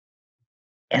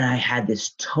And I had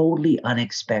this totally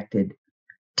unexpected,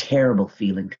 terrible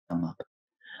feeling come up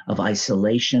of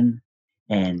isolation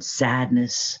and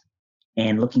sadness.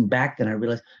 And looking back, then I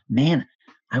realized, man,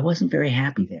 I wasn't very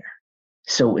happy there.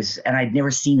 So and I'd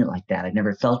never seen it like that. I'd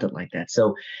never felt it like that.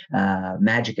 So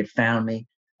magic had found me,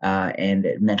 and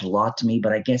it meant a lot to me.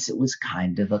 But I guess it was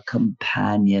kind of a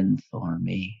companion for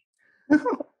me.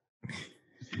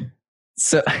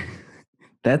 So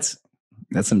that's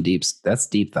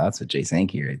deep thoughts with Jay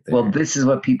Sankey right there. Well, this is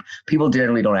what people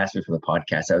generally don't ask me for the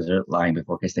podcast. I was lying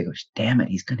before because they go, "Damn it,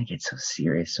 he's going to get so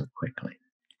serious so quickly."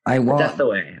 That's the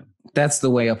way I am. That's the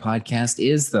way a podcast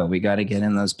is, though. We got to get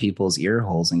in those people's ear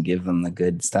holes and give them the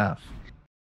good stuff.